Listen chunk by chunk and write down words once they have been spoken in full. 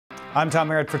I'm Tom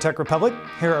Merritt for Tech Republic.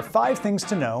 Here are 5 things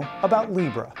to know about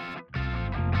Libra.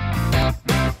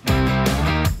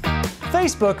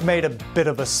 Facebook made a bit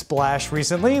of a splash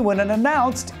recently when it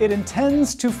announced it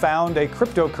intends to found a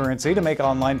cryptocurrency to make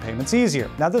online payments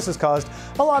easier. Now, this has caused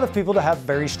a lot of people to have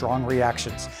very strong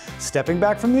reactions. Stepping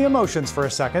back from the emotions for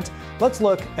a second, let's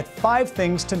look at 5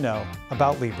 things to know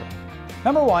about Libra.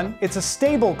 Number 1, it's a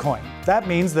stable coin. That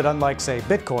means that unlike, say,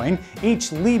 Bitcoin,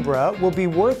 each Libra will be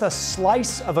worth a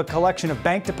slice of a collection of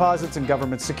bank deposits and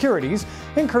government securities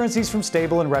in currencies from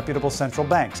stable and reputable central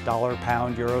banks: dollar,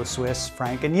 pound, euro, Swiss,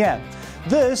 franc, and yen.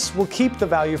 This will keep the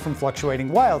value from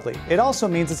fluctuating wildly. It also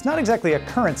means it's not exactly a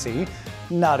currency,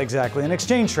 not exactly an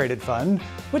exchange-traded fund,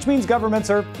 which means governments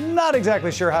are not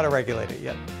exactly sure how to regulate it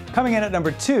yet. Coming in at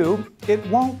number 2, it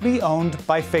won't be owned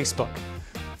by Facebook.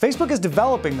 Facebook is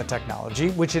developing the technology,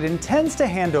 which it intends to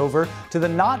hand over to the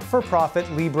not-for-profit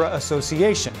Libra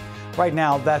Association. Right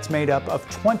now, that's made up of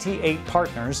 28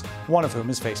 partners, one of whom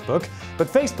is Facebook, but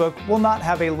Facebook will not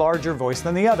have a larger voice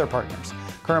than the other partners.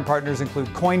 Current partners include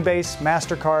Coinbase,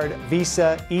 MasterCard,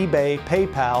 Visa, eBay,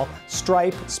 PayPal,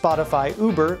 Stripe, Spotify,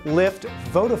 Uber, Lyft,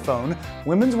 Vodafone,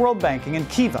 Women's World Banking, and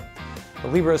Kiva. The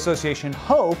Libra Association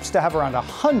hopes to have around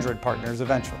 100 partners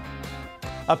eventually.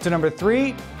 Up to number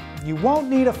 3, you won't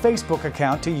need a Facebook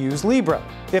account to use Libra.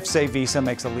 If, say, Visa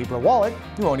makes a Libra wallet,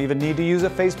 you won't even need to use a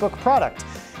Facebook product.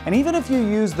 And even if you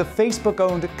use the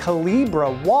Facebook-owned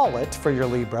Calibra wallet for your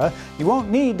Libra, you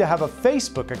won't need to have a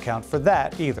Facebook account for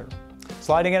that either.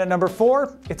 Sliding in at number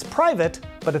 4, it's private,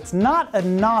 but it's not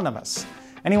anonymous.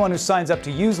 Anyone who signs up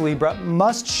to use Libra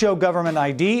must show government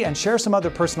ID and share some other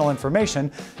personal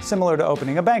information, similar to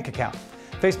opening a bank account.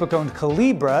 Facebook-owned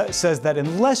Calibra says that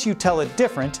unless you tell it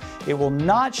different, it will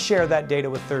not share that data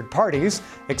with third parties,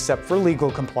 except for legal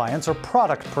compliance or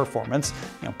product performance.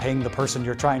 Paying the person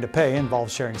you're trying to pay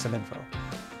involves sharing some info.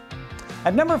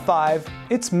 At number 5,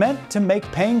 it's meant to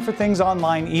make paying for things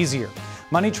online easier.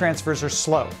 Money transfers are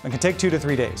slow and can take 2 to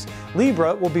 3 days.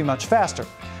 Libra will be much faster.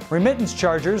 Remittance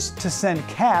charges to send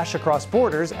cash across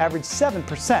borders average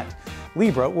 7%.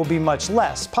 Libra will be much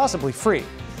less, possibly free.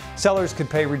 Sellers could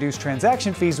pay reduced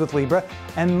transaction fees with Libra,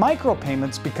 and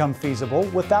micropayments become feasible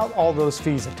without all those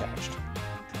fees attached.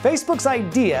 Facebook's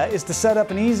idea is to set up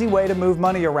an easy way to move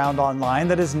money around online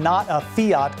that is not a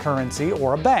fiat currency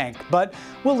or a bank, but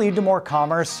will lead to more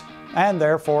commerce and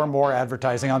therefore more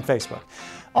advertising on Facebook.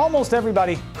 Almost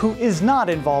everybody who is not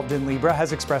involved in Libra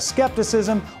has expressed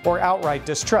skepticism or outright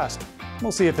distrust.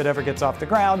 We'll see if it ever gets off the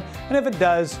ground, and if it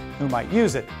does, who might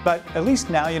use it. But at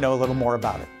least now you know a little more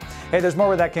about it. Hey, there's more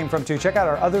where that came from too. Check out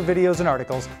our other videos and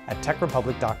articles at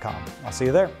techrepublic.com. I'll see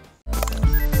you there.